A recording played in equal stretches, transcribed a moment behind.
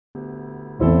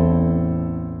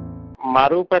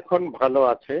মারুফ এখন ভালো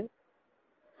আছে।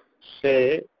 সে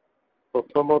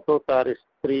প্রথমত তার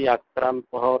স্ত্রী আক্রান্ত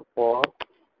হওয়ার পর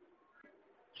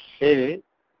সে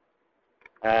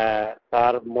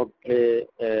তার মধ্যে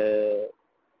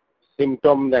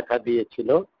সিমটম দেখা দিয়েছিল।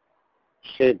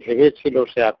 সে ভেবেছিল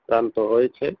সে আক্রান্ত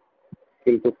হয়েছে,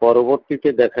 কিন্তু পরবর্তীতে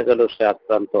দেখা গেল সে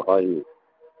আক্রান্ত হয়নি।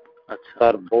 আচ্ছা।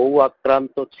 তার বউ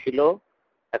আক্রান্ত ছিল,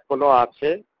 এখনো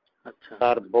আছে। আচ্ছা।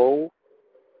 তার বউ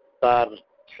তার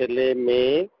ছেলে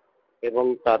মেয়ে এবং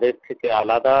তাদের থেকে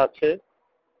আলাদা আছে।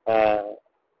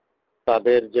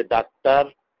 তাদের যে ডাক্তার,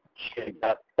 সেই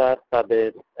ডাক্তার তাদের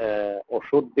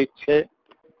ওষুধ দিচ্ছে,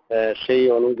 সেই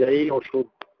অনুযায়ী ওষুধ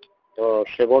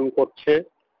সেবন করছে।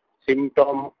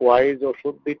 সিমটম ওয়াইজ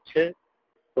ওষুধ দিচ্ছে।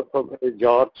 প্রথমে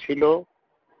জ্বর ছিল,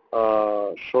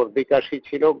 সর্দি কাশি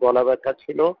ছিল, গলা ব্যথা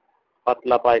ছিল,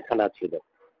 পাতলা পায়খানা ছিল।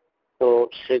 তো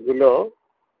সেগুলো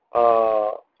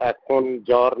এখন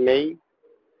জ্বর নেই,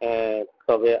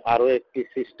 তবে আরো একটি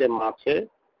সিস্টেম আছে,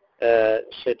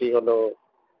 সেটি হলো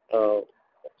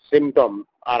সিমটম।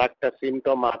 আর একটা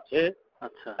সিমটম আছে,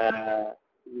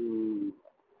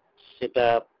 সেটা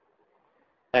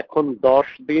এখন 10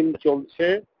 দিন চলছে।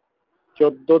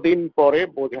 14 দিন পরে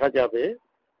বোঝা যাবে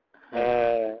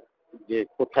যে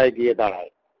কোথায় গিয়ে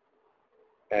দাঁড়ায়।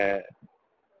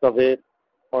 তবে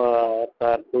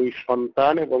তার 2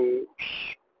 সন্তান এবং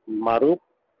মারুফ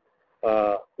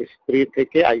স্ত্রী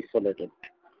থেকে আইসোলেটেড।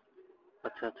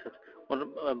 আচ্ছা আচ্ছা।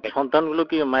 সন্তানগুলো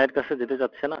কি মায়ের কাছে যেতে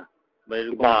চাচ্ছে না?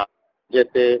 না,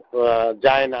 যেতে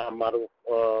যায় না। মারুফ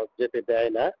যেতে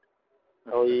দেয় না।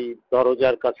 ওই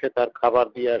দরজার কাছে তার খাবার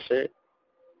দিয়ে আসে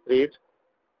স্ত্রীর,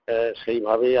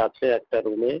 সেইভাবেই আছে একটা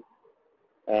রুমে।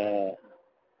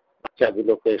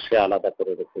 বাচ্চাগুলোকে সে আলাদা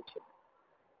করে রেখেছে।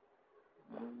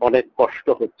 অনেক কষ্ট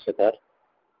হচ্ছে তার,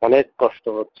 অনেক কষ্ট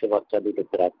হচ্ছে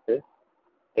বাচ্চাগুলোকে রাখতে।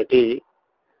 এটি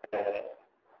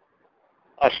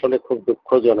আসলে খুব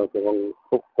দুঃখজনক এবং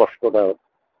খুব কষ্টদায়ক।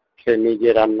 সে নিজে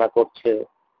রান্না করছে,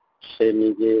 সে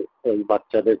নিজে ওই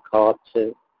বাচ্চাদের খাওয়াচ্ছে।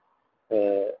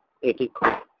 এটি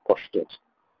খুব কষ্টের।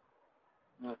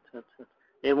 আচ্ছা আচ্ছা।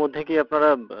 এর মধ্যে কি আপনারা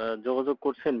যোগাযোগ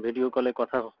করছেন? ভিডিও কলে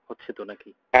কথা হচ্ছে তো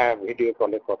নাকি? হ্যাঁ, ভিডিও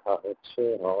কলে কথা হচ্ছে,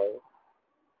 হয়।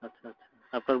 আচ্ছা আচ্ছা।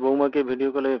 আপনার বৌমাকে ভিডিও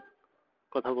কলে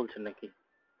কথা বলছেন নাকি?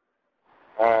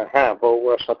 হ্যাঁ,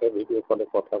 বৌমার সাথে ভিডিও কলে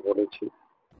কথা বলেছি।